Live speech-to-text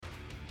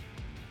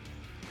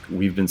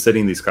we've been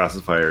setting these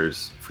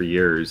classifiers for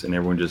years, and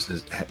everyone just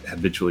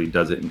habitually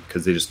does it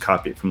because they just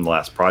copy it from the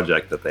last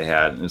project that they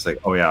had, and it's like,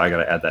 oh yeah, I got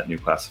to add that new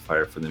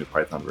classifier for the new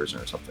Python version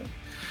or something,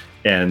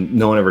 and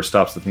no one ever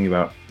stops to think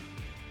about,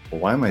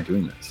 well, why am I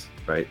doing this?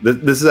 Right?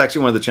 This is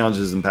actually one of the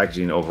challenges in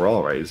packaging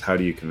overall, right? Is how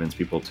do you convince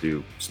people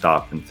to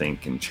stop and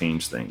think and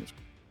change things?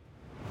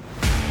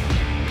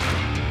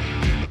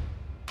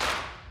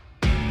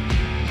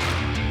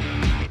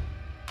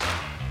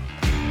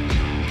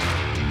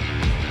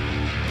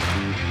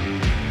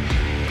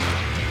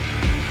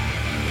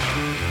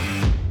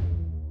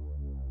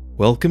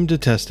 Welcome to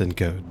Test and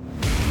Code.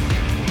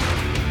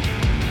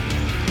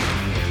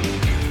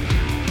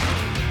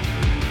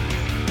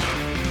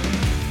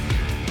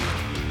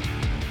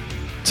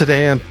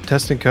 Today on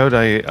Test and Code,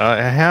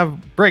 I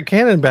have Brett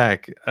Cannon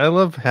back. I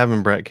love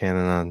having Brett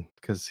Cannon on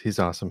because he's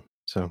awesome.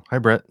 So, hi,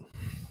 Brett.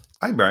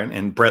 Hi, Brian.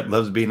 And Brett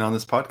loves being on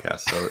this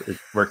podcast, so it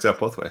works out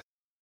both ways.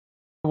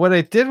 What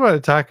I did want to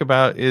talk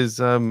about is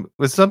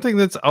was something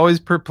that's always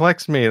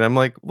perplexed me, and I'm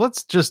like,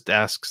 let's just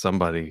ask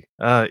somebody.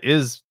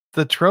 Is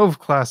the trove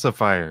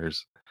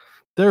classifiers?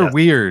 They're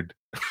weird.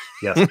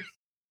 Yes.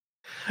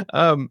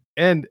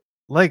 And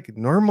like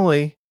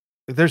normally,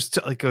 there's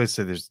like I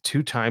said, there's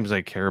 2 times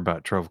I care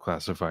about trove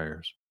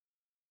classifiers.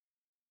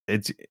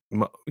 It's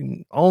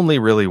only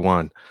really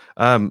one.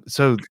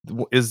 So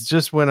it's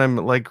just when I'm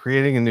like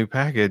creating a new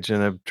package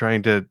and I'm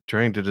trying to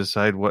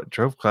decide what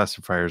trove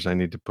classifiers I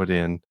need to put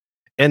in.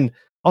 And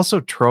also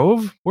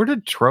trove, where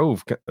did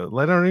trove? I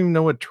don't even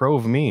know what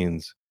trove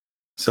means.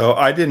 So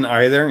I didn't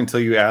either until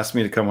you asked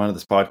me to come onto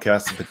this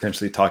podcast to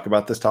potentially talk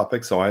about this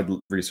topic. So I'd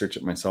research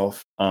it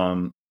myself.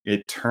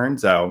 It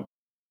turns out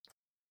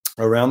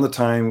around the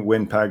time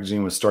when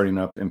packaging was starting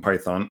up in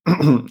Python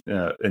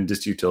and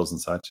distutils and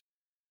such,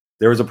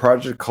 there was a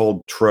project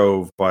called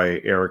Trove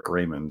by Eric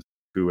Raymond,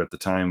 who at the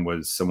time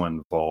was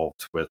someone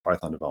involved with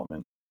Python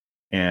development.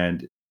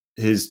 And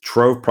his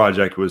Trove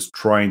project was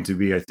trying to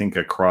be, I think,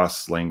 a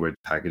cross-language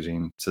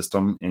packaging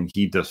system, and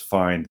he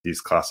defined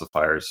these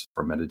classifiers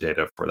for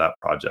metadata for that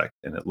project.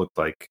 And it looked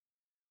like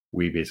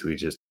we basically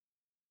just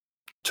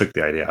took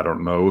the idea. I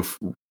don't know if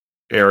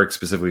Eric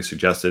specifically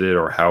suggested it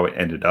or how it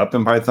ended up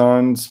in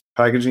Python's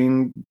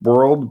packaging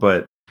world,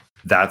 but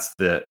that's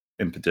the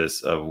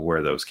impetus of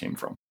where those came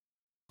from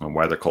and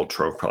why they're called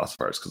Trove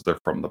classifiers, because they're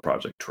from the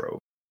project Trove.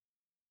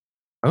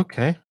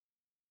 Okay.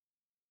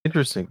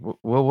 Interesting.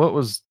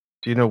 Well,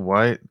 do you know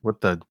what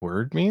the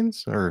word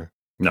means, or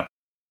no?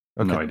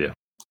 Okay. No idea.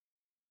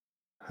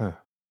 Huh.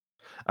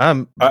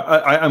 I'm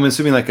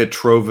assuming like a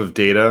trove of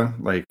data,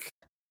 like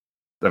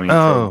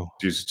trove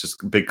is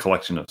just a big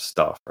collection of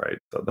stuff, right?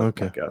 So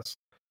that's my guess.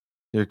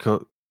 You're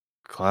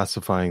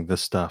classifying the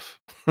stuff,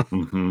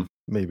 mm-hmm.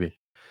 Maybe.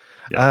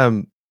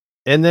 Yeah.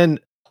 And then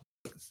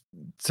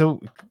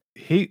so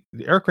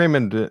Eric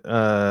Raymond,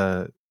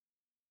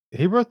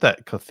 he wrote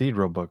that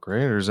Cathedral book,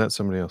 right? Or is that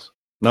somebody else?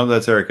 No,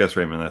 that's Eric S.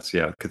 Raymond. That's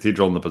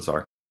Cathedral and the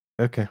Bazaar.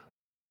 Okay.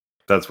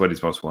 That's what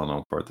he's most well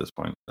known for at this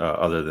point,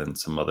 other than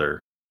some other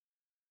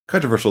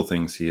controversial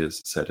things he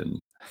has said and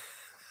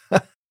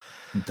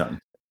done.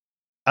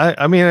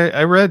 I mean,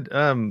 I read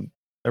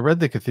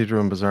the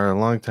Cathedral and Bazaar a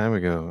long time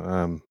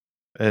ago,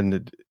 and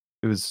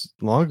it was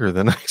longer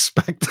than I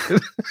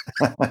expected.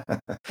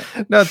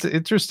 No, it's an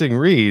interesting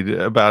read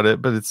about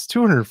it, but it's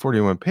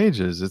 241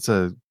 pages. It's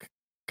a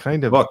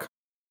kind of book.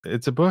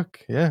 It's a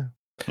book, yeah.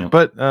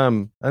 But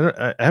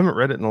I haven't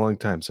read it in a long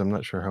time, so I'm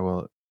not sure how well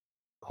it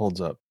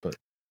holds up. But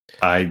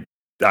I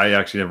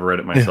actually never read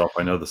it myself.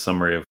 I know the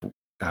summary of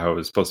how it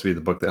was supposed to be the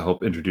book that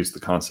helped introduce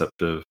the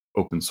concept of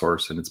open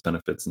source and its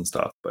benefits and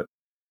stuff, but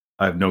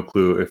I have no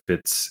clue if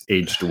it's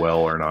aged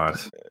well or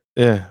not.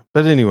 Yeah,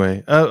 but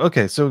anyway,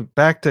 okay. So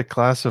back to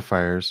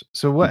classifiers.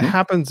 So what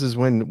happens is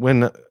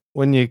when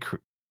you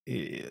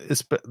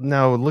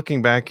now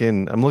looking back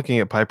I'm looking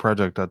at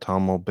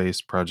pyproject.toml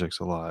based projects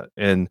a lot,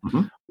 and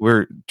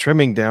we're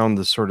trimming down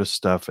the sort of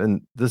stuff.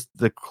 And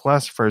the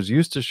classifiers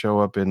used to show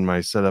up in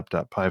my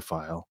setup.py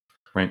file.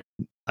 Right.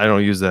 I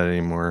don't use that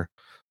anymore.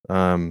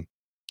 And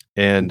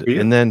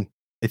then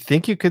I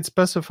think you could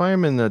specify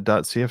them in the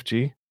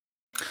 .cfg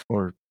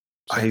or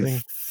something.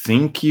 I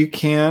think you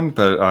can,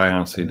 but I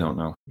honestly don't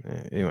know.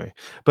 Anyway,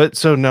 but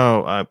so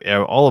no,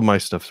 all of my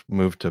stuff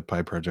moved to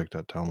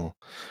pyproject.toml.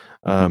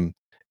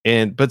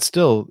 But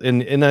still,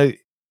 and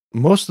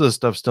most of the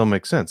stuff still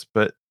makes sense,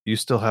 but you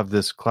still have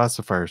this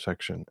classifier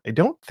section. I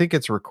don't think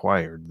it's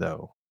required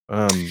though.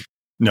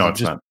 No,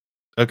 it's not.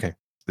 Okay.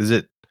 Is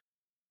it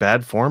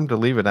bad form to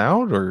leave it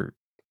out, or?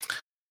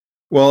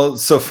 Well,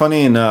 so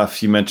funny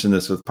enough, you mentioned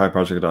this with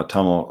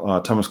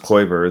pyproject.toml. Thomas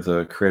Kloiber,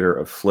 the creator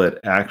of Flit,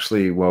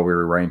 actually, while we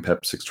were writing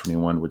PEP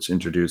 621, which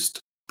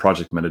introduced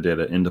project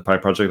metadata into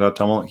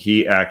pyproject.toml,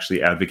 he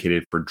actually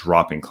advocated for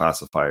dropping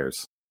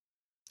classifiers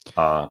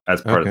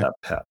as part of that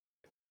PEP.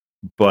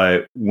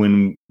 But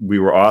when we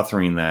were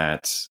authoring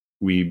that,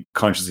 we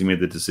consciously made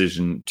the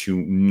decision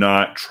to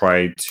not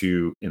try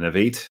to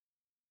innovate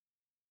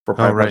for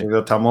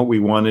pyproject.toml. We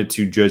wanted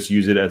to just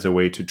use it as a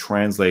way to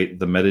translate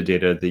the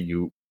metadata that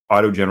you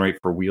auto-generate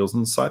for wheels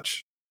and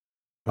such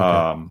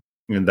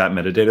that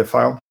metadata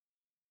file,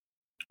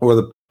 or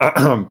the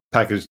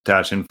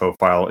package-info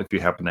file if you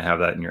happen to have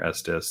that in your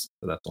SDIS.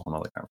 So that's a whole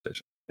other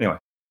conversation. Anyway,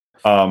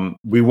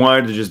 we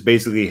wanted to just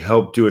basically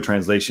help do a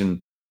translation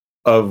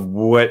of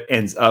what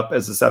ends up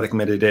as the static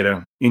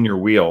metadata in your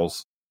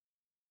wheels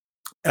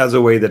as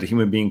a way that a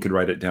human being could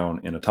write it down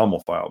in a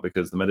TOML file,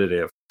 because the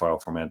metadata file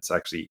format's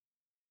actually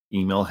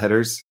email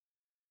headers.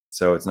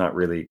 So it's not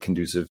really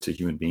conducive to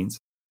human beings.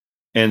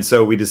 And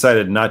so we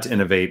decided not to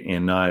innovate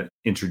and not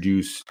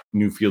introduce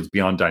new fields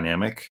beyond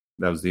dynamic.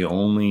 That was the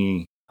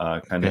only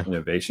kind of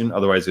innovation.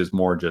 Otherwise, it was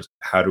more just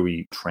how do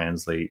we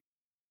translate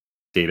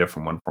data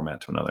from one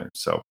format to another.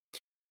 So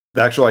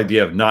the actual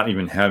idea of not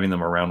even having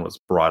them around was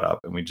brought up,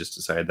 and we just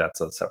decided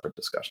that's a separate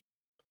discussion.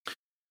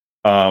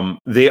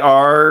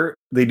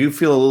 They do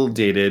feel a little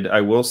dated.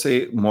 I will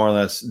say more or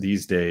less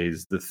these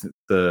days,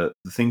 the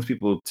things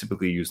people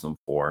typically use them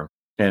for.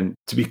 And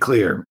to be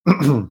clear,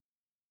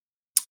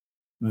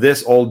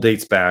 this all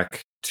dates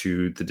back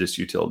to the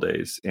distutil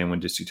days and when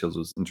distutils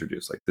was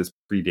introduced. Like this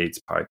predates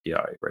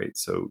PyPI, right?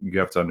 So you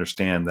have to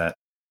understand that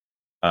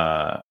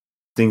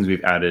things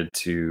we've added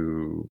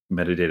to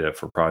metadata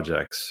for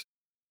projects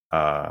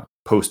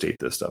post-date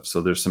this stuff.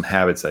 So there's some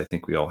habits I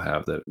think we all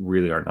have that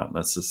really are not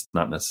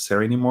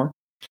necessary anymore.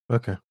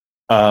 Okay.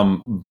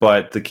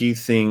 But the key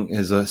thing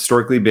has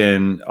historically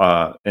been,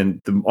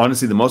 and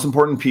honestly, the most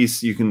important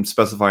piece you can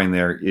specify in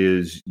there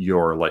is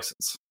your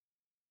license.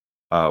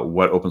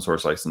 What open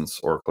source license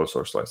or closed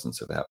source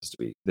license, if it happens to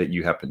be, that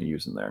you happen to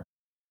use in there.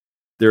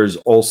 There's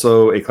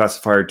also a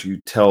classifier to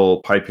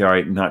tell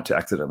PyPI not to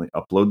accidentally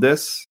upload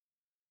this.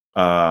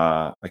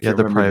 I can't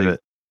remember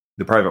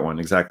the private one,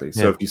 exactly.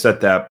 Yeah. So if you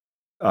set that,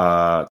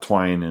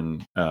 Twine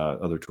and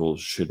other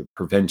tools should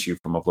prevent you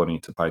from uploading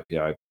it to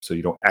PyPI, so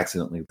you don't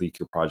accidentally leak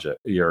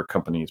your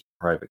company's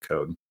private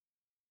code.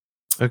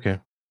 Okay.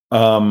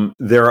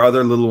 There are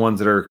other little ones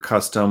that are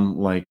custom,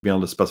 like being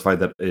able to specify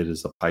that it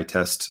is a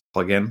PyTest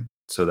plugin,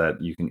 so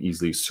that you can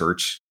easily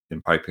search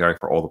in PyPI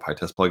for all the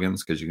PyTest plugins,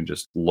 because you can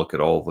just look at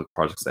all the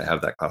projects that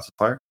have that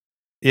classifier.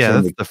 Yeah,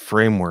 so that's the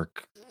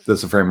framework.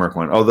 That's the framework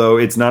one. Although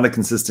it's not a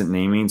consistent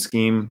naming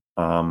scheme.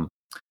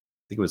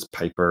 I think it was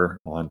Piper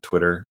on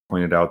Twitter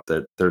pointed out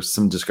that there's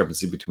some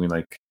discrepancy between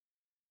like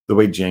the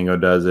way Django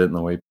does it and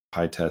the way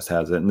PyTest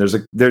has it. And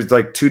there's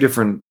like two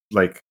different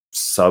like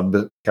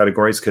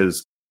subcategories,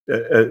 because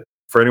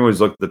for anyone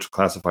who's looked at the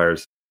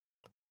classifiers,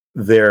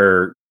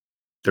 they're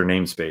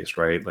namespaced,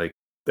 right? Like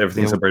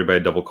everything's separated by a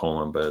double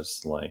colon, but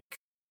it's like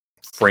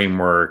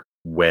framework,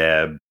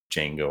 web,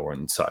 Django,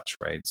 and such,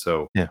 right?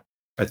 So yeah,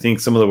 I think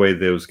some of the way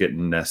those get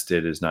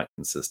nested is not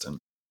consistent.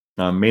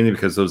 Mainly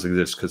because those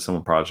exist because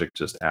some project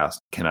just asked,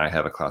 can I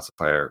have a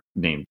classifier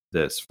named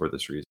this for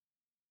this reason?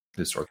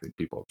 Historically,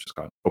 people have just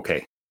gone,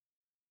 okay.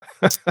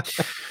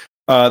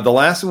 The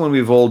last one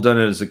we've all done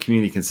as a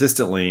community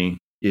consistently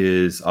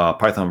is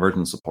Python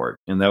version support.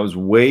 And that was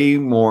way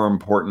more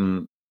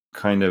important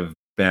kind of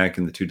back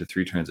in the 2 to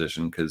 3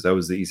 transition, because that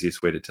was the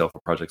easiest way to tell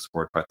if project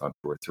support Python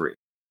 2 or 3.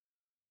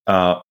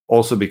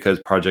 Also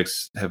because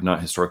projects have not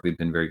historically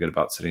been very good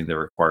about setting the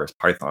requires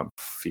Python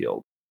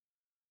field.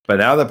 But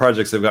now that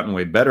projects have gotten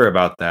way better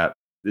about that,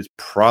 it's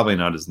probably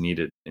not as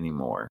needed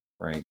anymore,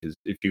 right? Because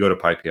if you go to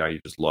PyPI, you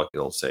just look,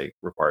 it'll say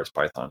requires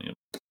Python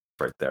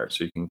right there.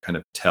 So you can kind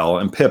of tell.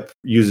 And pip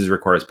uses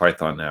requires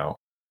Python now.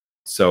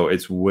 So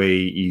it's way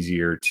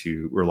easier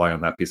to rely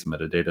on that piece of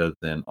metadata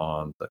than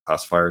on the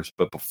classifiers.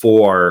 But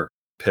before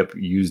pip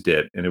used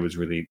it, and it was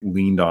really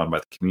leaned on by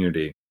the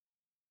community,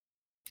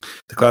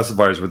 the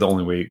classifiers were the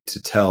only way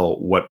to tell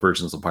what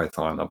versions of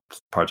Python a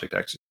project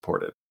actually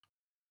supported.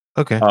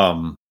 Okay.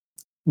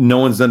 No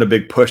one's done a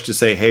big push to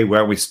say, hey, why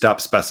don't we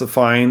stop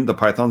specifying the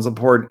Python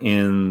support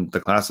in the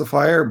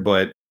classifier?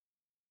 But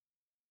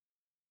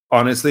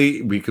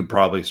honestly, we could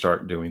probably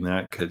start doing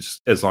that,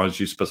 because as long as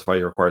you specify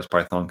it requires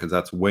Python, because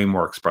that's way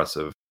more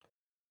expressive.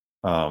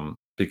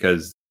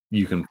 Because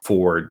you can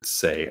forward,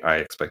 say, I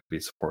expect to be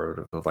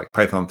supportive of like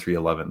Python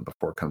 3.11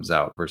 before it comes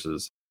out,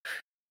 versus,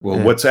 well,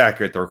 what's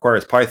accurate? The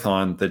requires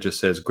Python that just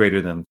says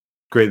greater than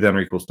or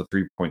equals to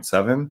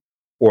 3.7,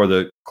 or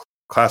the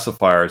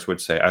classifiers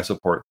which say I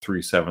support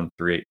 3.7,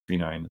 3.8,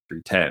 3.9,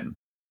 3.10,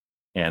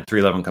 and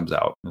 3.11 comes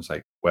out. And it's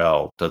like,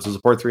 well, does it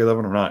support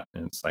 3.11 or not?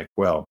 And it's like,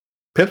 well,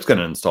 pip's going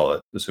to install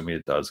it, assuming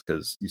it does,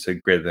 because you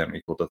said greater than or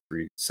equal to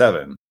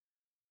 3.7.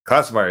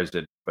 Classifiers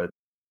did, but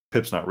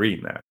pip's not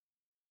reading that.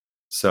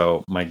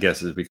 So my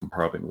guess is we can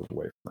probably move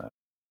away from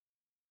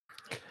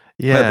that.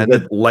 Yeah,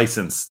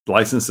 license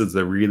is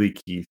the really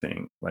key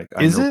thing. Like,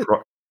 is it?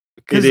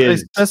 Because I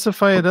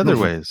specify it other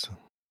ways.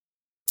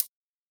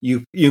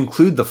 You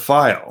include the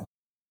file,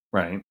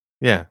 right?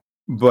 Yeah.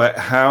 But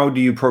how do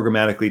you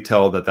programmatically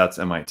tell that that's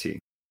MIT?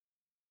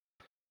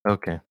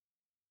 Okay.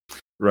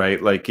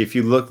 Right? Like if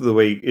you look the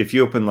way, if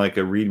you open like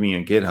a README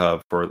in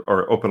GitHub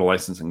or open a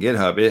license in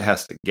GitHub, it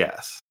has to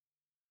guess.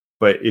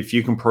 But if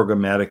you can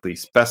programmatically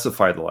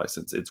specify the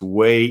license, it's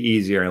way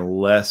easier and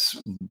less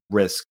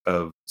risk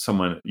of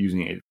someone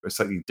using a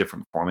slightly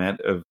different format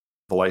of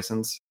the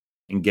license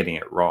and getting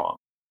it wrong.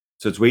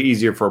 So it's way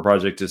easier for a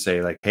project to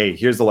say like, hey,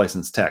 here's the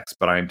license text,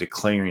 but I'm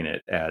declaring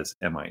it as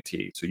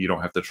MIT. So you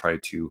don't have to try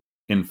to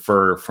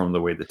infer from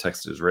the way the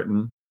text is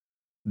written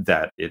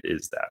that it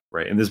is that,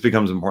 right? And this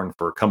becomes important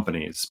for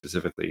companies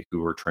specifically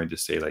who are trying to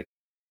say like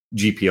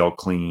GPL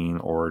clean,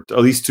 or at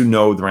least to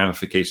know the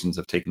ramifications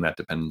of taking that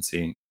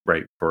dependency,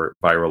 right, for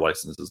viral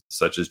licenses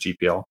such as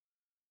GPL.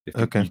 If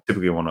you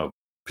typically want to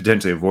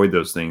potentially avoid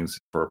those things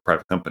for a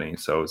private company.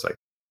 So it's like,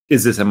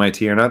 is this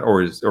MIT or not,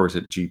 or is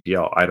it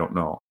GPL? I don't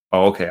know.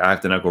 Oh, okay, I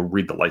have to now go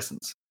read the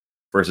license.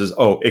 Versus,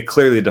 oh, it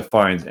clearly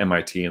defines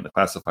MIT in the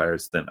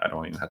classifiers, then I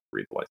don't even have to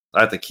read the license.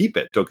 I have to keep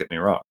it, don't get me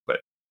wrong, but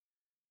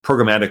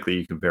programmatically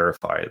you can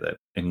verify that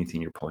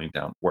anything you're pulling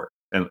down works.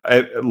 And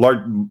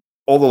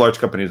all the large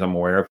companies I'm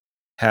aware of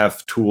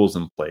have tools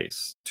in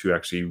place to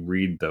actually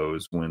read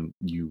those when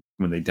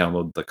they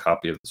download the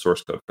copy of the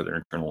source code for their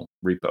internal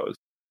repos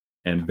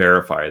and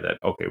verify that,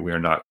 okay, we are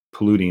not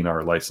polluting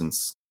our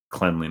license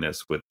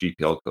cleanliness with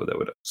GPL code that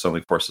would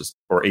suddenly force us,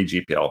 or a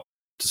GPL,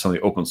 to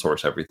suddenly open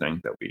source everything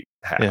that we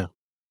have. Yeah.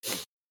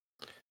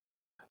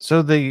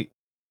 So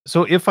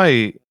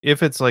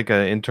if it's like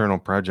an internal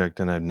project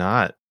and I'm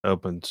not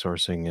open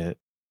sourcing it,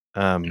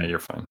 yeah, you're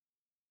fine.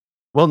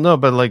 Well, no,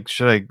 but like,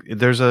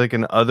 there's like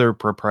an other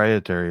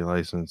proprietary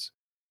license.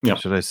 Yeah.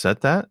 Should I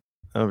set that?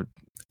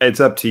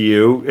 It's up to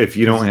you. If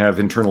you don't have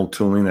internal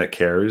tooling that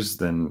cares,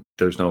 then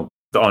there's no,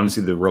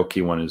 honestly, the real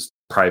key one is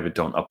private,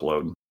 don't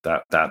upload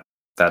that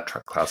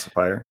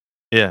classifier.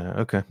 Yeah.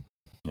 Okay.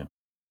 Yeah.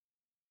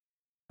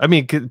 I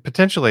mean,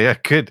 potentially I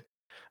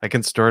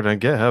can store it on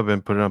GitHub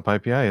and put it on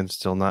PyPI and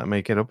still not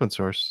make it open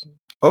source.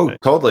 Oh,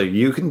 totally.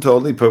 You can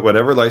totally put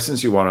whatever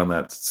license you want on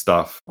that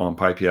stuff on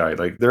PyPI.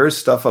 Like there is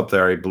stuff up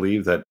there, I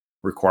believe, that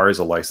requires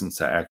a license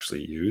to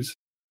actually use.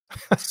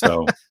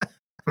 So,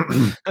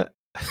 and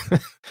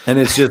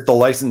it's just the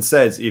license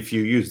says, if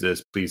you use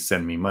this, please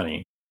send me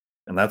money.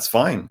 And that's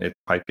fine.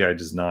 PyPI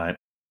does not,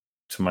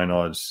 to my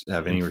knowledge,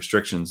 have any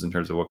restrictions in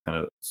terms of what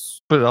kind of.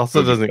 But it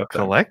also doesn't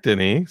collect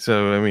any.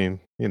 So, I mean,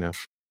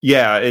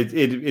 Yeah,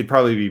 it'd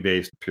probably be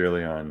based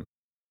purely on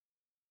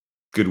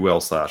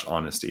goodwill /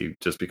 honesty,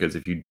 just because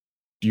if you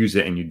use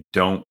it and you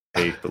don't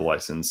pay for the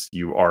license,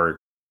 you are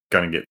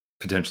going to get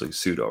potentially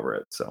sued over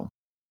it. So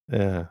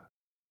yeah,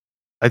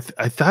 I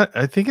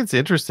think it's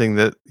interesting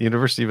that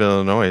University of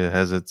Illinois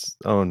has its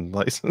own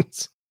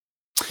license.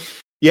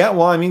 Yeah,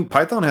 well, I mean,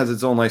 Python has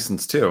its own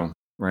license too,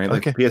 right?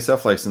 Like Okay. the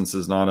PSF license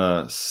is not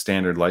a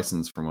standard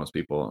license for most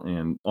people,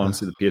 and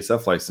honestly, the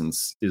PSF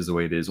license is the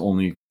way it is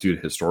only due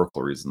to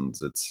historical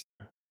reasons. It's,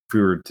 if we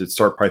were to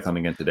start Python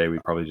again today,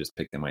 we'd probably just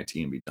pick MIT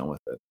and be done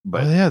with it.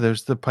 But yeah,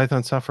 there's the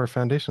Python Software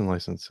Foundation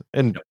license,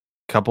 and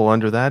couple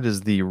under that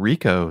is the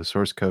Rico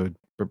source code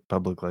for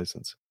public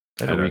license.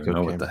 I don't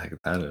know what the heck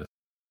that is.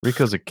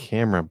 Rico's a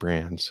camera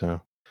brand, so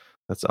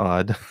that's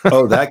odd.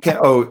 Oh, that can.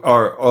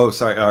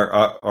 Sorry,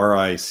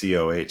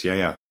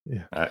 RICOH.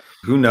 Yeah.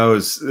 Who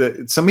knows?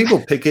 Some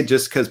people pick it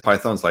just because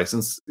Python's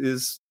license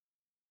it's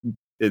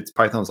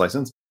Python's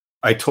license.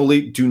 I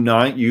totally do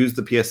not use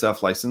the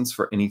PSF license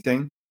for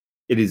anything.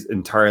 It is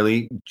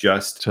entirely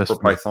just for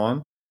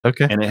Python.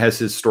 Okay. And it has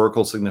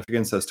historical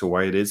significance as to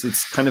why it is.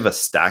 It's kind of a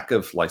stack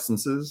of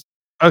licenses.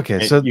 Okay,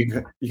 and so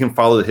you can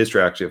follow the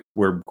history actually of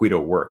where Guido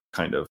worked,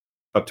 kind of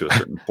up to a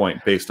certain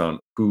point, based on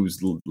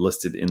who's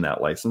listed in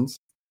that license.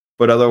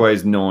 But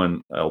otherwise, no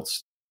one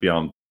else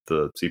beyond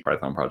the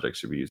CPython project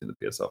should be using the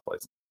PSF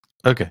license.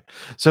 Okay,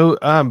 so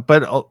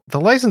but the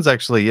license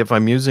actually, if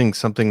I'm using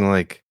something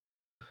like,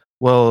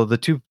 well, the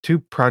two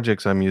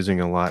projects I'm using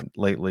a lot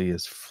lately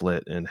is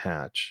Flit and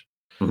Hatch.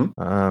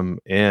 Mm-hmm.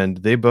 And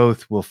they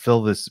both will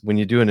fill this when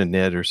you do an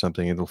init or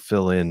something. It'll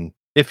fill in,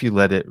 if you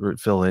let it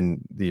fill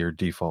in your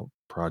default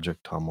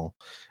project TOML.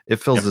 It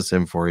fills this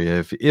in for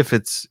you. If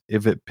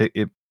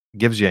it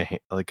gives you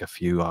like a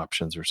few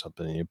options or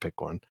something, and you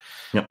pick one,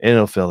 and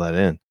it'll fill that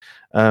in.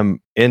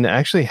 And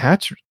actually,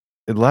 Hatch,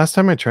 the last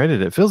time I tried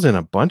it, it fills in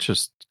a bunch of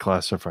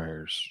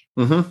classifiers.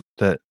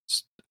 That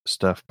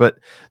stuff, but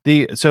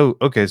so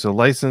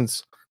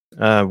license,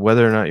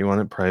 whether or not you want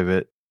it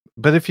private.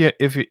 But if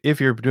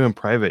you're doing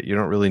private, you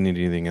don't really need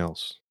anything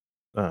else.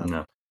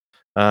 No.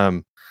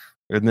 And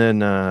then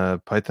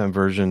Python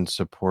version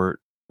support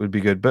would be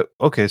good. But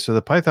okay, so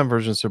the Python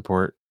version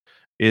support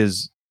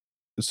is,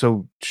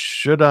 so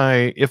should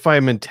I, if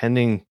I'm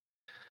intending,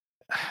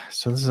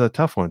 so this is a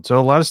tough one. So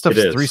a lot of stuff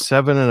is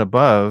 3.7 and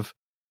above.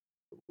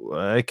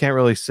 I can't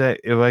really say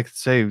if I could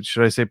say,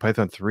 should I say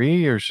Python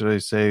 3 or should I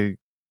say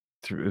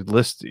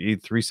list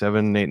 3,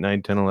 7, 8,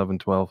 9, 10, 11,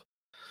 12?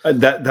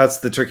 That's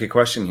the tricky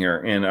question here,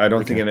 and I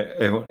don't think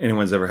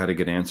anyone's ever had a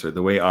good answer.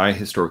 The way I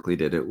historically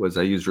did it was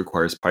I used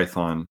requires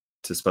Python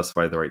to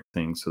specify the right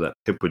thing so that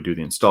pip would do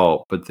the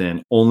install, but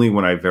then only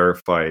when I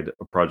verified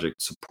a project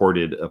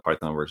supported a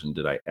Python version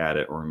did I add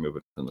it or remove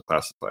it from the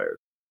classifier.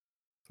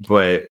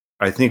 But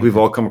I think we've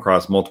all come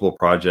across multiple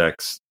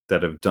projects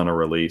that have done a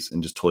release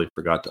and just totally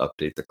forgot to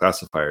update the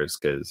classifiers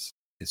because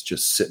it's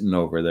just sitting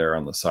over there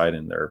on the side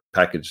in their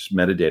package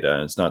metadata,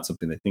 and it's not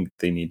something they think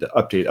they need to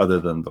update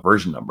other than the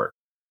version number.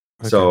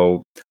 Okay.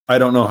 So I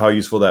don't know how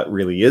useful that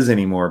really is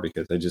anymore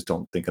because I just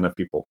don't think enough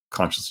people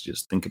consciously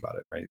just think about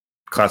it, right?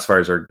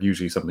 Classifiers are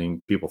usually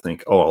something people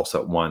think, oh, I'll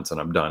set once and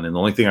I'm done. And the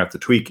only thing I have to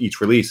tweak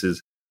each release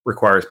is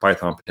requires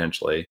Python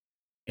potentially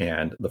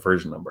and the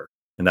version number.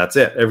 And that's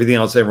it. Everything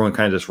else, everyone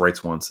kind of just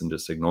writes once and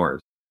just ignores.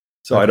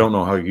 So I don't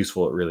know how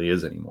useful it really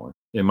is anymore.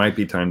 It might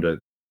be time to,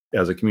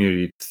 as a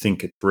community,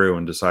 think it through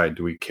and decide,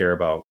 do we care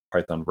about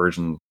Python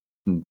version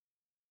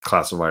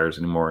classifiers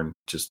anymore and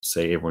just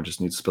say everyone just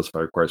needs to specify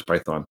requires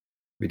Python,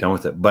 be done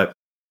with it. But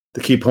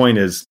the key point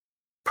is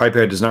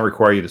PyPy does not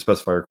require you to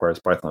specify requires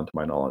Python to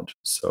my knowledge.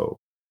 So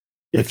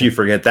if you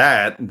forget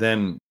that,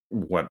 then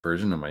what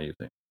version am I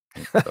using?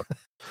 So.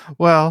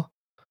 Well,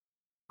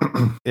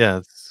 yeah,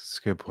 that's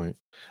a good point.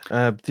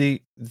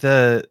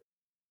 The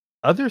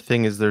other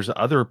thing is there's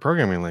other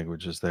programming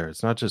languages there.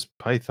 It's not just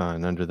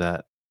Python under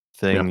that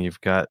thing. Yeah.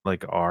 You've got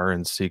like R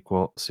and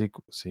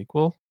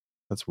SQL.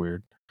 That's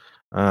weird.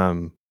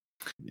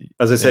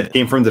 As I said, it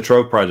came from the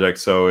Trove project,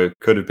 so it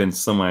could have been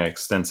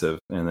semi-extensive,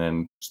 and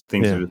then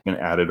things have just been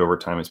added over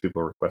time as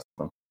people request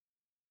them.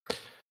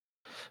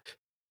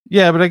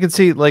 Yeah, but I can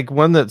see like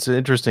one that's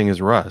interesting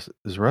is Rust.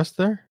 Is Rust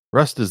there?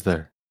 Rust is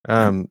there.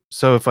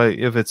 So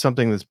if it's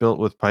something that's built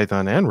with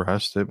Python and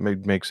Rust, it may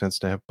make sense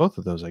to have both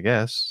of those, I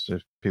guess,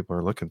 if people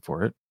are looking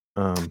for it.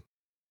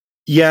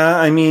 Yeah,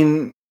 I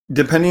mean,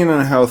 depending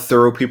on how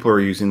thorough people are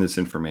using this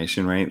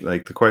information, right?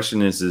 Like the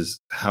question is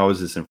how is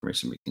this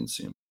information being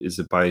consumed? Is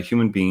it by a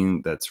human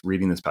being that's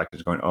reading this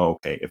package going, oh,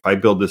 okay, if I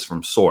build this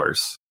from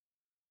source,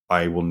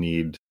 I will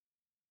need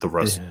the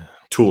Rust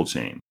tool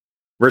chain.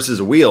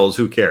 Versus wheels,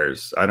 who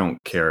cares? I don't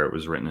care it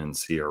was written in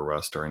C or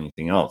Rust or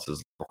anything else,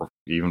 or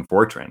even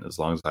Fortran. As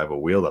long as I have a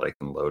wheel that I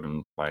can load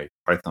in my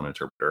Python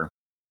interpreter,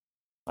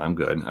 I'm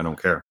good. I don't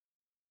care.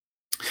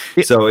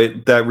 So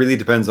that really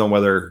depends on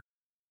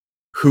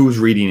who's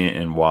reading it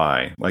and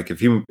why. Like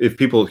if human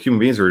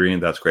beings are reading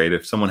it, that's great.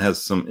 If someone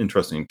has some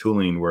interesting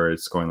tooling where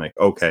it's going like,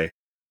 okay,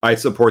 I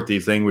support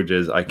these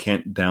languages, I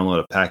can't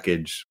download a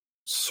package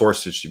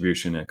source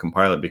distribution and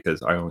compile it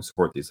because I only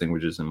support these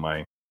languages in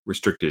my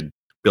restricted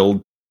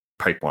build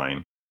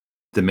pipeline,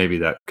 then maybe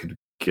that could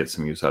get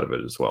some use out of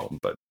it as well.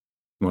 But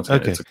once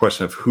again, it's a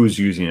question of who's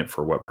using it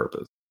for what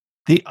purpose.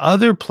 The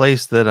other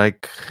place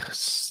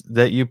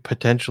that you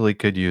potentially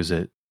could use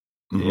it,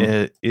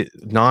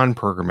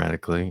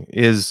 non-programmatically,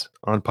 is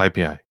on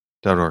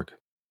pypi.org.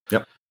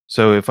 Yep.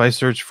 So if I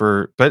search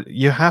but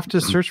you have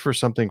to search for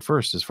something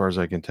first, as far as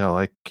I can tell.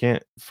 I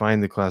can't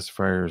find the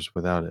classifiers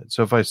without it.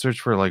 So if I search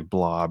for like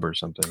blob or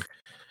something,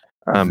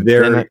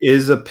 there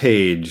is a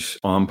page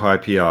on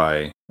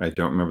PyPI. I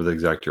don't remember the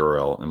exact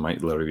URL. It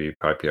might literally be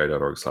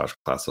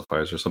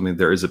pypi.org/classifiers or something.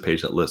 There is a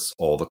page that lists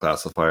all the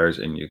classifiers,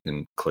 and you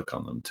can click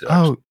on them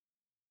to.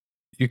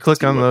 You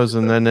click on those,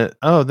 and then it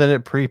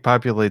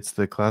pre-populates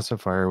the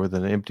classifier with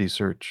an empty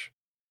search.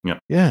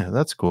 Yeah,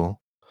 that's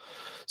cool.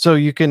 So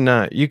you can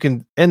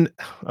and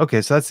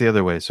okay, so that's the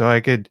other way. So I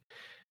could.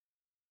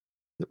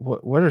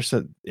 What are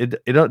some?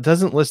 It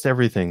doesn't list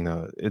everything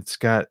though. It's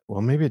got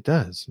maybe it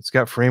does. It's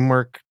got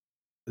framework.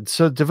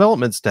 So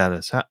development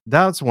status.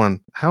 That's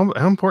one. How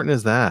important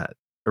is that?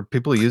 Are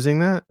people using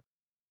that?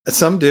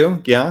 Some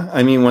do, yeah.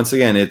 I mean, once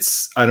again,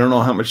 I don't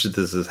know how much of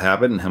this has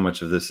happened and how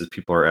much of this is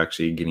people are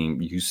actually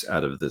getting use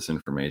out of this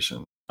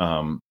information.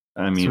 I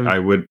mean,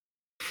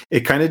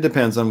 it kind of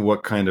depends on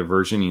what kind of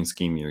versioning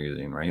scheme you're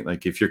using, right?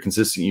 Like if you're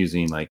consistent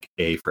using like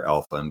A for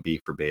alpha and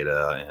B for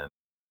beta and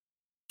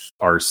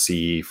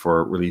RC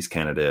for release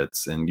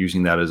candidates and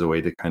using that as a way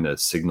to kind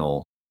of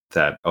signal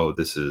that, oh,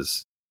 this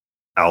is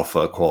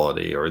alpha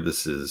quality or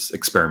this is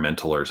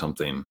experimental or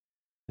something.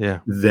 Yeah.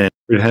 Then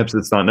perhaps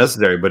it's not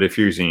necessary. But if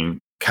you're using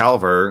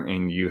Calver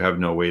and you have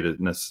no way to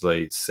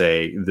necessarily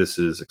say this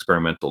is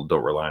experimental,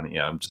 don't rely on it.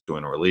 Yeah, I'm just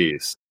doing a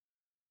release.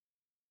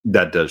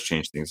 That does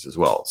change things as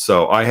well.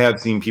 So I have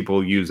seen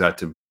people use that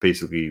to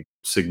basically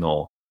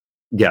signal,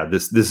 yeah,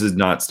 this is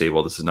not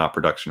stable. This is not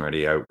production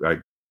ready. I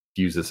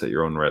use this at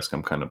your own risk.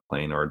 I'm kind of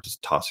playing or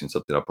just tossing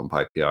something up on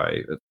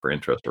PyPI for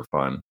interest or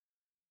fun.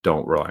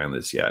 Don't rely on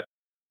this yet.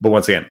 But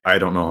once again, I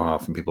don't know how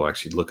often people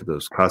actually look at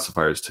those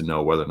classifiers to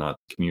know whether or not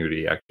the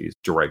community actually is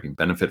deriving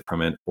benefit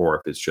from it, or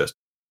if it's just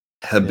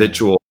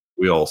habitual.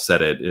 We all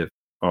set it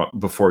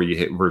before you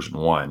hit version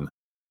 1,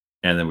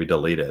 and then we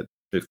delete it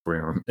if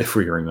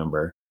we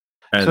remember.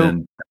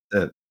 And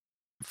then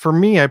for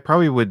me, I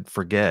probably would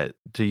forget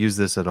to use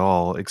this at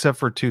all, except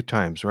for 2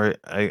 times, right?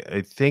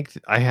 I think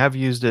I have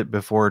used it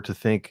before to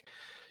think,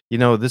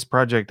 this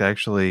project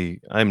actually,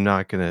 I'm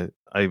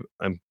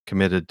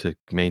committed to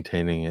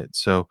maintaining it.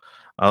 So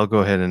I'll go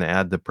ahead and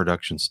add the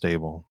production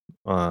stable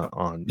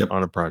on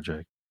a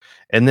project.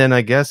 And then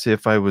I guess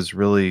if I was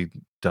really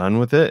done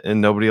with it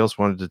and nobody else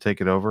wanted to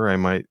take it over, I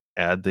might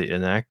add the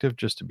inactive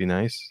just to be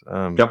nice.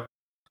 But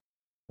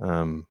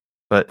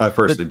I've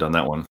personally done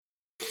that one.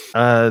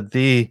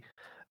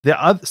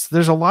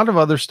 There's a lot of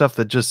other stuff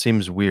that just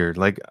seems weird,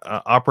 like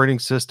operating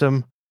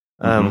system.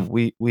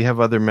 We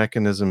have other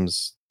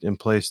mechanisms in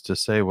place to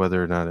say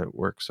whether or not it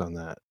works on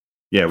that.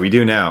 Yeah, we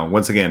do now.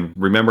 Once again,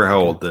 remember how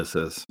old this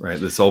is, right?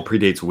 This all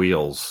predates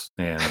wheels,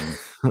 and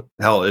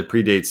hell, it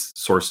predates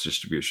source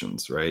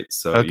distributions, right?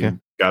 So Okay. you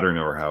got to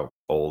remember how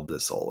old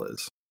this all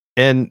is.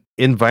 And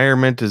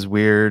environment is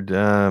weird.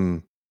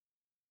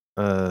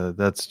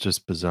 That's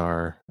just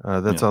bizarre.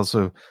 That's Yeah.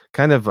 also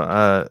kind of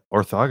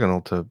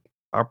orthogonal to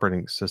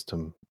operating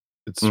system.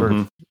 It's sort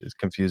of is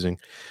confusing.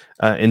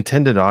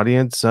 Intended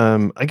audience.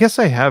 I guess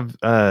I have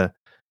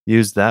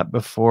used that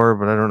before,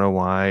 but I don't know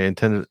why.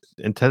 Intended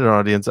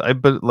audience.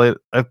 I've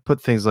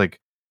put things like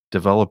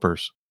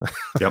developers.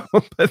 Yep.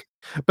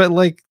 but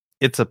like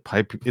it's a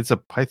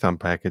Python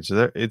package.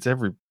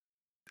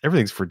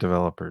 Everything's for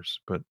developers.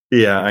 But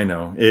Yeah, I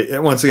know.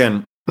 Once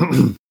again,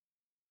 a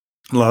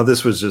lot of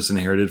this was just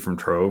inherited from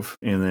Trove,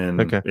 and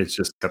then it's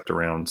just kept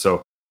around.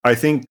 So I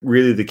think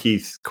really the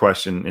key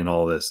question in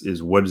all this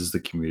is, what does the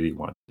community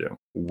want to do?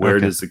 Where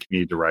does the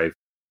community derive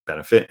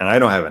benefit? And I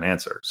don't have an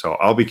answer. So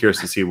I'll be curious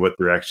to see what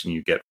the reaction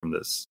you get from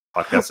this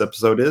podcast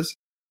episode is.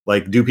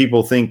 Like, do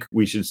people think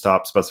we should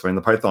stop specifying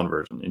the Python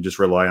version and just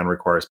rely on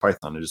requires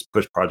Python and just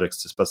push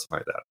projects to specify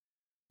that?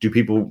 Do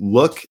people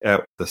look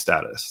at the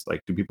status?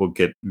 Like, do people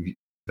get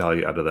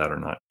value out of that or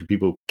not? Do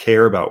people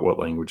care about what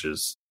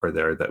languages are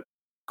there that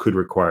could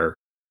require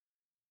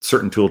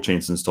certain tool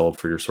chains installed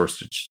for your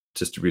source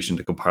distribution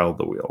to compile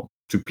the wheel?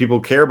 Do people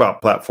care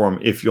about platform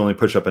if you only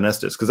push up an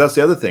SDIS? Because that's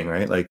the other thing,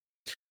 right? Like,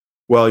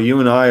 well, you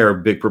and I are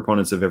big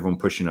proponents of everyone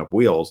pushing up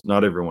wheels.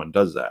 Not everyone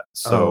does that.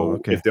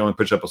 So if they only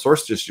push up a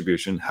source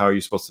distribution, how are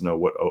you supposed to know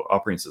what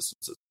operating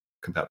systems it's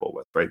compatible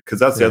with, right? Because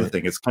that's the other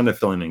thing. It's kind of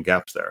filling in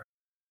gaps there.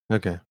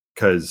 Okay.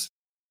 Because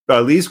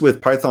at least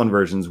with Python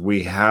versions,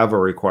 we have a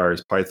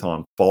requires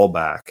Python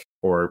fallback,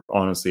 or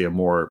honestly, a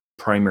more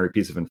primary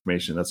piece of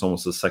information that's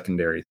almost a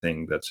secondary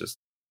thing that's just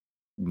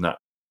not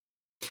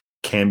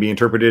can be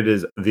interpreted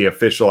as the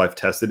official I've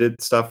tested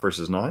it stuff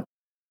versus not.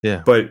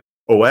 Yeah. But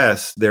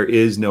OS, there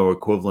is no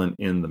equivalent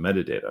in the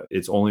metadata.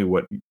 It's only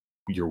what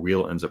your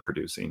wheel ends up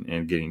producing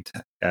and getting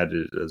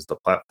added as the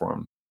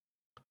platform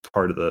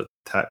part of the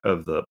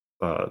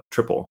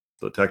triple,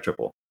 the tech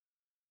triple.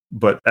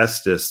 But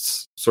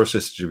SDISts, source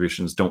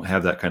distributions, don't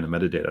have that kind of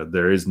metadata.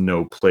 There is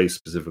no place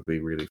specifically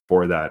really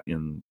for that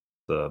in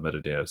the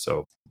metadata.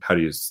 So how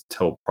do you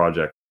tell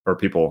project or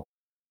people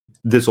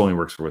this only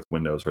works with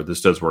Windows, or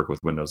this does work with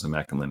Windows and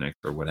Mac and Linux,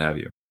 or what have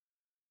you?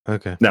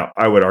 Okay. Now,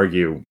 I would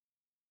argue,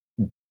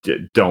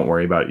 don't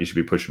worry about it. You should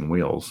be pushing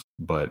wheels,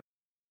 but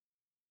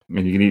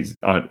you can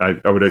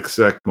I would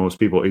expect most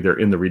people either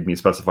in the README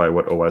specify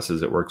what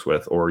OSs it works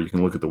with, or you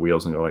can look at the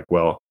wheels and go like,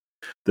 well,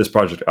 this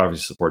project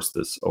obviously supports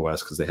this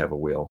OS because they have a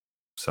wheel.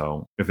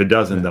 So if it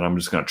doesn't, then I'm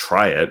just going to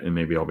try it and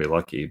maybe I'll be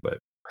lucky. But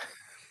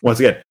once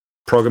again,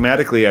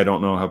 programmatically, I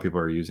don't know how people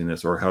are using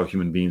this or how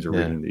human beings are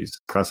reading these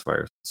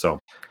classifiers. So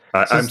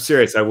I'm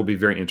serious. I will be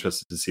very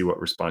interested to see what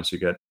response you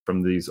get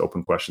from these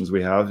open questions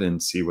we have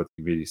and see what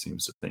the community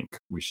seems to think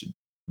we should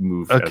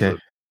move as a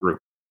group.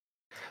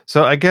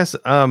 So I guess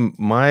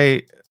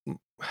my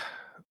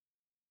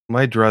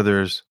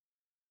druthers,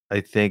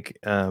 I think,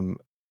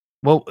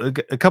 well,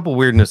 a couple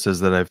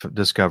weirdnesses that I've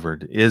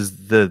discovered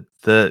is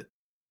the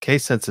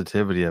case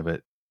sensitivity of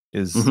it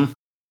is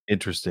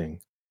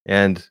interesting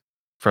and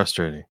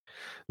frustrating.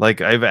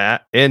 Like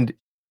and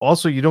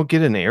also you don't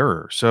get an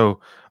error.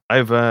 So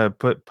I've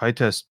put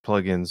PyTest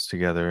plugins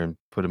together and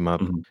put them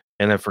up,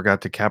 and I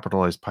forgot to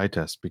capitalize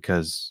PyTest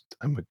because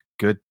I'm a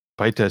good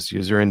PyTest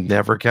user and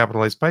never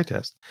capitalize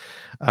PyTest.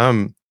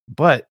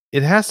 But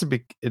it has to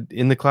be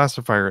in the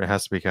classifier. It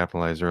has to be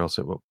capitalized, or else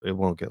it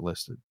won't get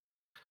listed.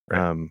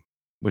 Right.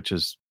 Which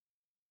is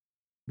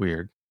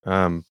weird.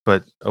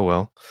 But oh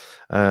well.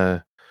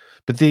 But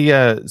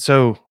the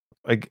so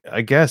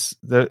I guess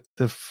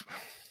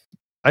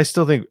I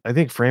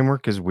think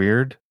framework is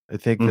weird. I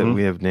think that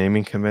we have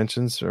naming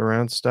conventions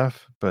around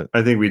stuff, but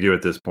I think we do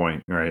at this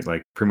point, right?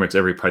 Like pretty much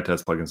every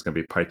PyTest plugin is going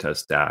to be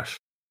PyTest dash.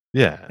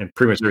 Yeah, and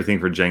pretty much everything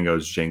for Django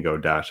is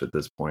Django dash at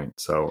this point.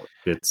 So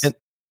it's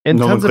and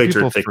tons of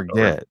people takes forget.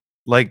 over.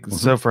 Like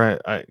so for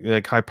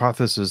like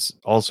Hypothesis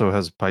also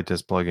has a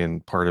PyTest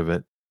plugin part of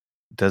it.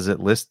 Does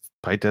it list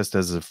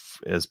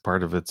PyTest as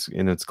part of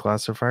its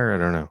classifier? I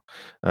don't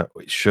know.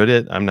 Should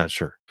it? I'm not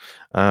sure.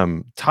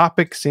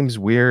 Topic seems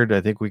weird.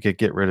 I think we could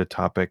get rid of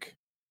topic.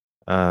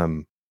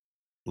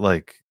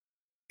 Like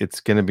it's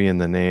going to be in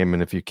the name,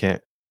 and if you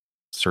can't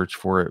search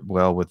for it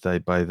well with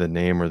by the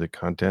name or the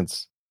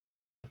contents,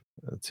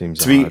 that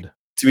seems odd.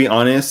 To be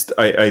honest,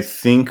 I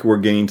think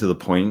we're getting to the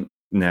point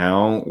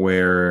now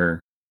where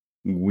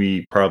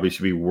we probably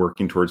should be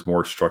working towards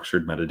more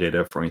structured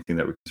metadata for anything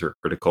that we consider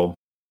critical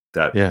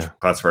that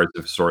classifiers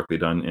have historically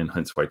done, and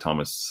hence why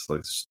Thomas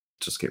let's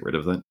just get rid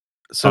of it.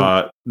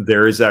 So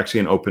there is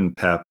actually an open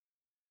PEP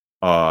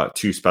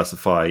to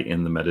specify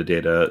in the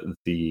metadata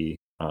the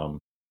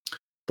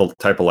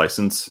type of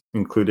license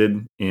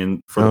included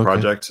for the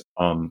project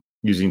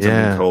using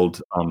something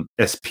called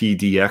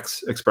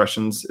SPDX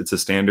expressions. It's a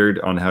standard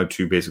on how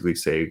to basically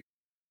say,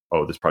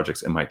 oh, this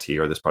project's MIT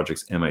or this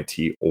project's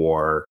MIT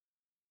or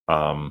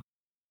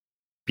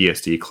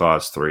BSD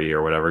clause 3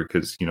 or whatever,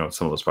 because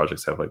some of those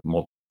projects have like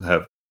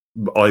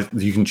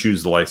You can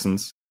choose the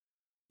license.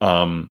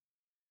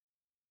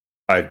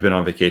 I've been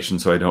on vacation,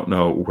 so I don't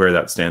know where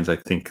that stands. I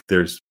think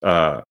there's,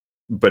 but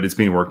it's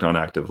being worked on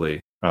actively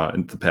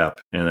in the PEP,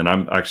 and then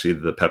I'm actually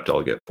the PEP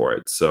delegate for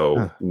it.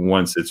 So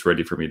once it's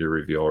ready for me to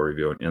review, I'll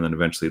review it, and then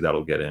eventually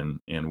that'll get in,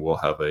 and we'll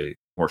have a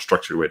more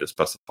structured way to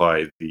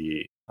specify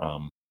the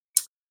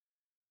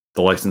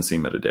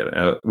licensing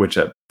metadata, which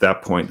at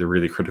that point, the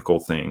really critical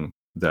thing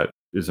that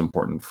is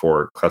important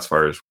for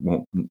classifiers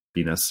won't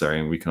be necessary.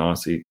 And we can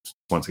honestly,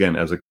 once again,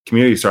 as a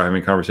community, start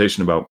having a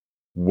conversation about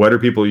what are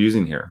people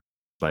using here?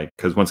 Like,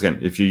 because once again,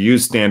 if you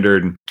use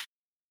standard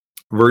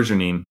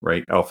versioning,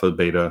 right, alpha,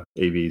 beta,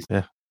 AVs,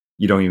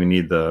 you don't even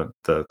need the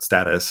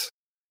status.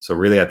 So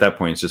really at that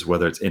point, it's just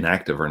whether it's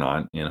inactive or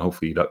not. And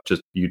hopefully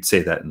you'd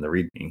say that in the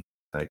README,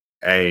 like,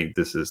 hey,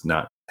 this is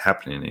not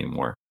happening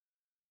anymore.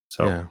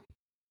 So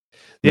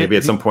maybe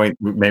at some point,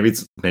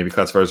 maybe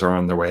classifiers are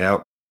on their way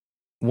out.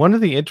 One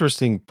of the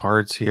interesting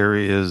parts here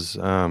is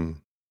the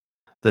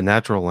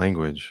natural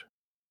language.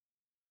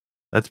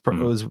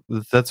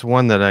 That's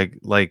one that I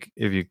like.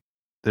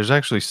 There's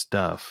actually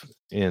stuff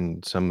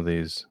in some of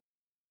these.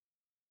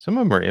 Some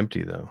of them are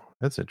empty though.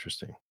 That's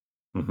interesting.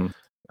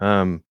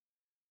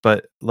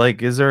 But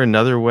like, is there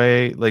another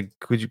way? Like,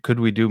 could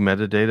we do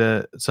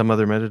metadata, some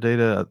other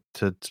metadata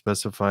to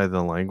specify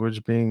the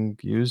language being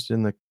used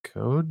in the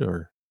code,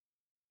 or?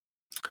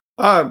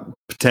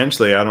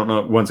 Potentially. I don't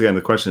know. Once again,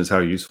 the question is how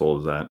useful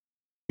is that?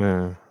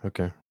 Yeah.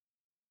 Okay.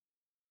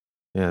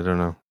 Yeah, I don't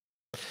know.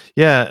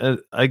 Yeah,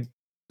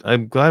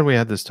 I'm glad we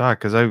had this talk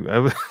because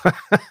I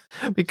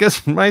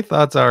because my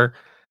thoughts are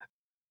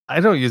I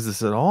don't use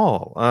this at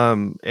all.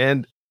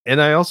 And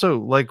I also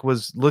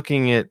was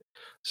looking at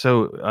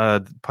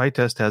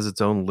PyTest has its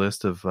own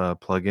list of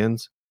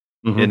plugins,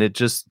 and it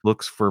just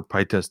looks for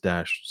PyTest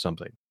dash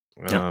something.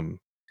 And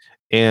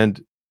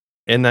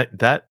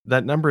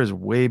that number is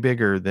way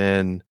bigger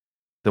than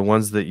the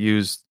ones that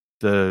use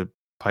the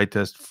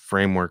PyTest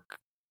framework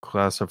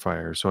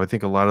classifier. So I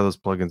think a lot of those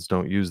plugins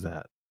don't use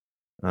that,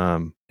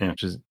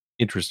 which is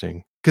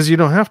interesting because you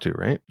don't have to,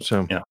 right?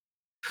 So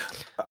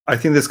I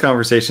think this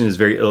conversation is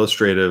very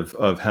illustrative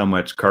of how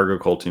much cargo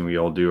culting we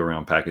all do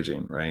around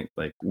packaging, right?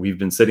 Like we've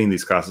been setting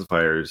these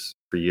classifiers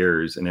for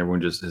years, and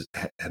everyone just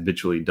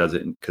habitually does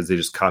it because they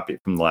just copy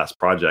it from the last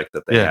project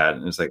that they had,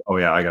 and it's like, oh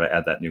yeah, I got to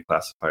add that new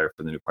classifier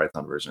for the new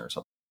Python version or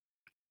something,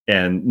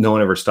 and no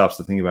one ever stops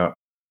to think about,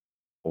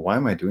 well, why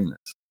am I doing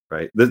this?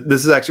 Right.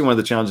 This is actually one of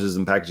the challenges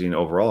in packaging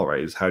overall,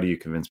 right? Is how do you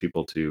convince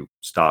people to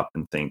stop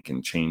and think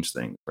and change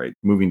things, right?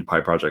 Moving to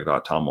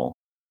pyproject.toml,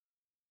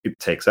 it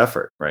takes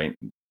effort, right?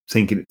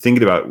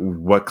 Thinking about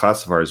what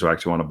classifiers do I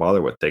actually want to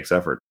bother with takes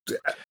effort.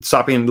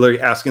 Stopping and literally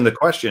asking the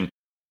question,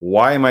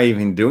 why am I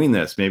even doing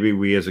this? Maybe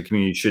we as a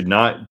community should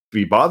not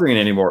be bothering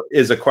anymore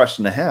is a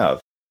question to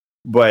have.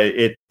 But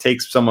it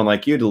takes someone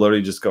like you to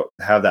literally just go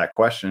have that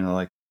question and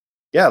like,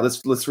 yeah,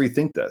 let's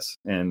rethink this.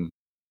 And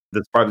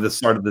that's probably the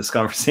start of this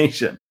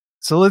conversation.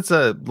 So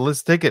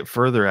let's take it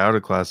further out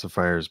of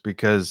classifiers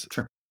because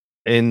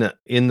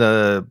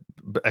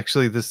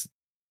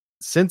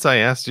since I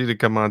asked you to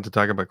come on to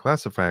talk about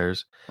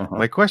classifiers,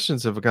 my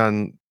questions have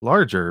gotten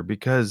larger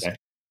because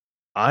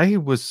I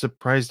was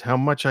surprised how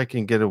much I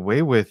can get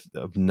away with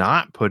of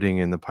not putting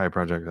in the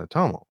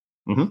pyproject.toml.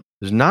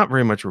 There's not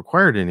very much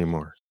required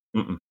anymore.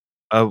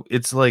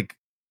 It's like,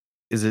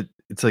 it's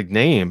like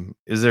name.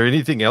 Is there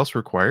anything else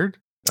required?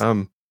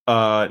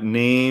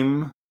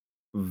 Name,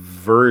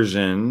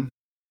 version.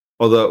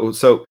 Although,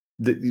 so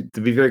to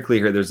be very clear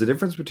here, there's a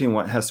difference between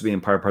what has to be in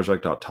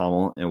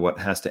pyproject.toml and what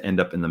has to end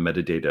up in the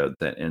metadata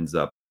that ends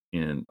up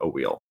in a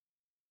wheel,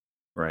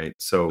 right?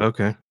 So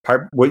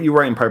what you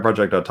write in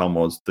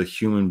pyproject.toml is the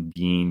human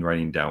being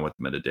writing down what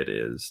the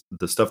metadata is.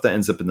 The stuff that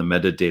ends up in the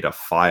metadata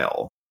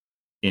file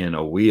in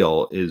a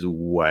wheel is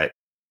what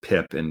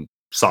pip and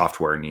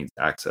software needs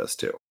access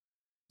to.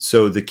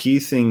 So the key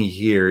thing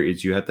here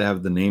is you have to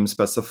have the name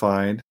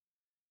specified.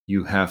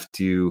 You have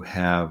to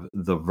have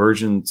the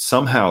version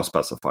somehow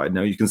specified.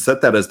 Now you can set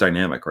that as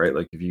dynamic, right?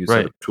 Like if you use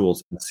set up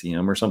tools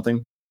SCM or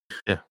something,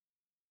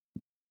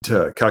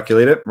 to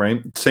calculate it,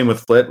 right? Same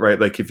with Flit, right?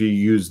 Like if you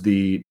use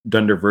the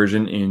Dunder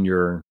version in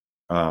your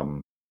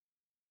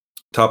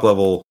top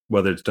level,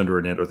 whether it's Dunder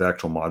or init or the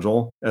actual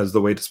module as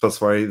the way to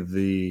specify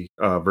the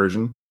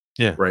version,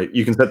 right?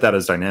 You can set that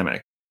as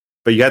dynamic,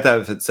 but you have to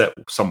have it set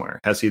somewhere.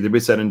 It has to either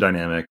be set in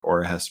dynamic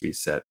or it has to be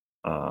set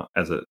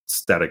as a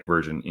static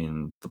version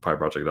in the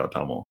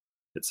pyproject.toml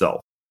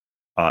itself,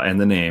 and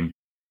the name.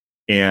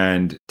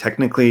 And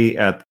technically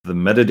at the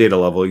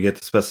metadata level, you get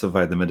to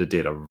specify the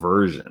metadata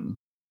version,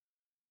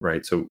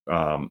 right? So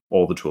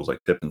all the tools like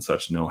pip and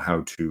such know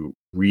how to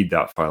read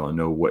that file and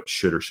know what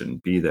should or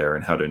shouldn't be there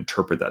and how to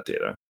interpret that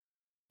data.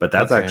 But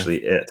that's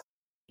actually it.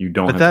 You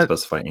don't have to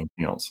specify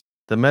anything else.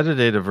 The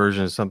metadata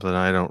version is something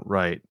I don't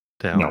write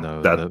down,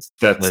 though.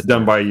 That's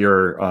done by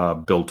your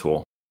build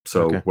tool.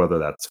 So whether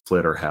that's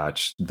Flit or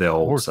Hatch,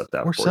 they'll set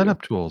that or for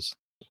setup you. tools.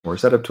 Or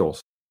setup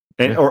tools.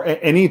 Or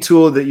any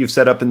tool that you've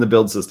set up in the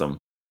build system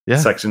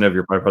section of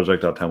your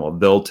pyproject.toml,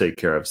 they'll take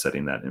care of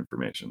setting that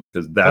information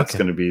because that's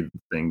going to be the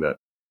thing that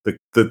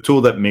the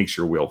tool that makes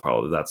your wheel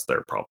file, that's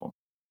their problem.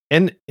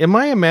 And am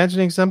I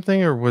imagining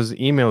something, or was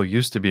email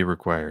used to be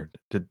required?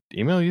 Did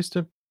email used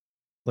to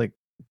like?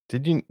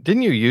 Didn't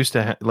you used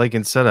to like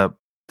in setup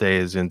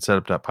days, in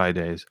setup.py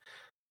days?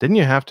 Didn't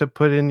you have to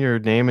put in your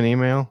name and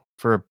email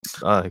for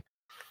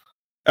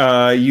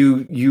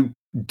you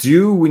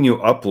do when you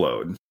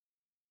upload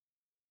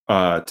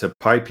to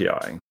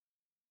PyPI,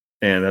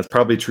 and that's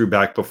probably true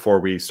back before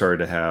we started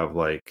to have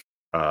like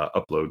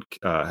upload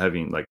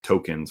having like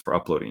tokens for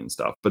uploading and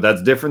stuff. But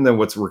that's different than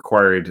what's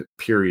required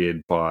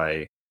period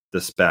by the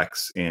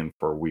specs and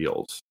for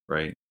wheels,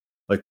 right?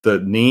 Like the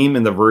name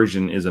and the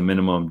version is a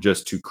minimum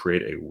just to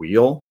create a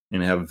wheel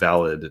and have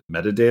valid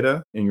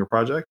metadata in your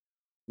project.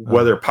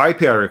 Whether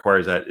PyPI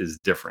requires that is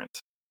different,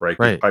 right?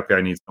 Because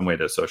PyPI needs some way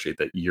to associate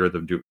that you're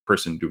the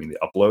person doing the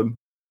upload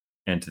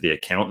and to the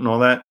account and all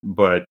that.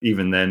 But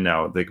even then,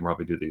 now they can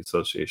probably do the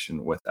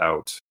association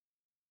without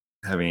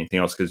having anything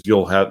else, because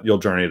you'll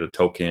generate a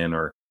token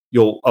or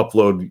you'll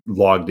upload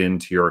logged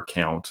into your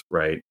account,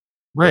 right?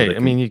 Right. I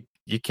mean,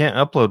 you can't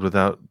upload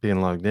without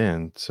being logged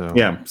in. So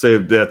yeah, so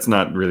that's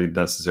not really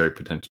necessary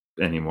potential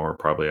anymore,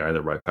 probably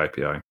either by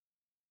PyPI.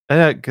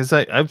 Because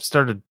I've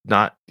started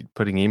not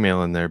putting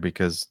email in there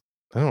because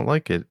I don't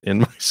like it in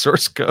my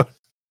source code.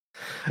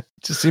 It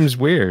just seems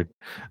weird.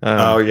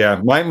 Oh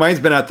yeah, mine's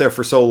been out there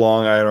for so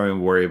long, I don't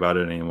even worry about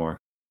it anymore.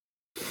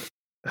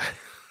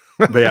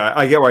 But yeah,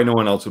 I get why no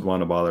one else would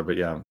want to bother. But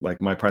yeah, like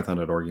my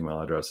Python.org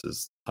email address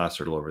is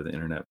plastered all over the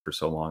internet for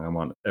so long. I'm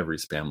on every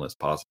spam list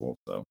possible.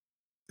 So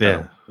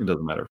yeah, it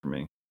doesn't matter for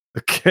me.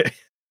 Okay.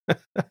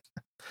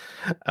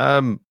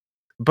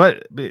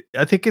 But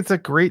I think it's a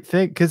great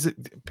thing because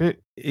it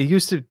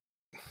used to.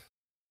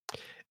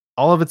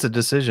 All of it's a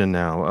decision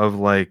now of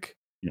like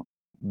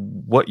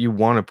what you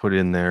want to put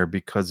in there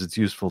because it's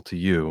useful to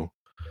you.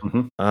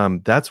 Mm-hmm.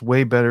 That's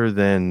way better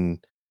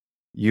than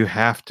you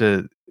have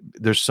to.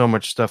 There's so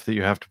much stuff that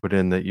you have to put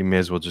in that you may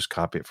as well just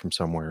copy it from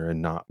somewhere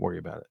and not worry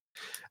about it.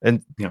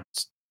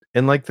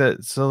 And like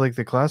that, so like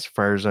the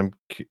classifiers,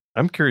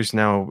 I'm curious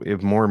now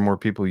if more and more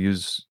people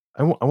use.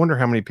 I wonder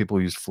how many people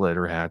use Flit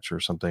or Hatch or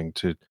something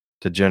to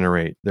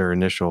generate their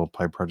initial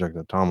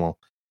pyproject.toml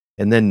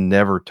and then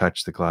never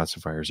touch the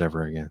classifiers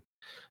ever again.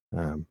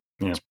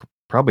 It's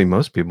probably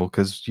most people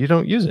because you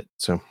don't use it.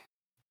 So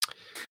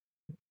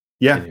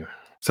yeah. Anyway.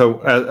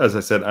 So as I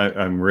said,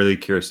 I'm really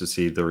curious to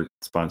see the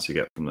response you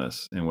get from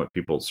this and what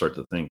people start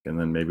to think. And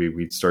then maybe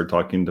we'd start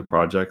talking to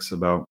projects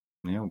about,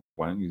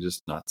 why don't you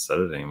just not set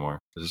it anymore?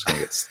 It's just going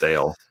to get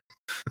stale.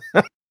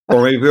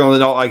 Or maybe people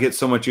know, I get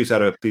so much use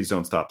out of it, please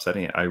don't stop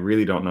setting it. I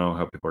really don't know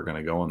how people are going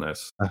to go on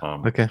this.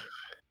 Okay.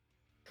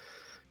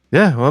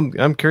 Yeah, well,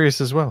 I'm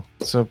curious as well.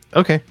 So,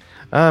 okay.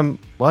 Well,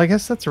 I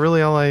guess that's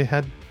really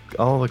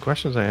all the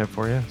questions I have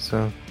for you.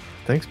 So,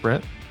 thanks,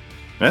 Brett.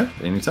 Yeah,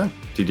 anytime.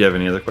 Did you have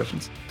any other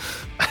questions?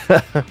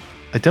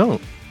 I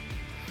don't.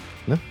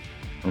 No.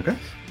 Okay.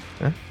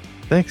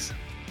 Thanks.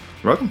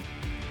 You're welcome.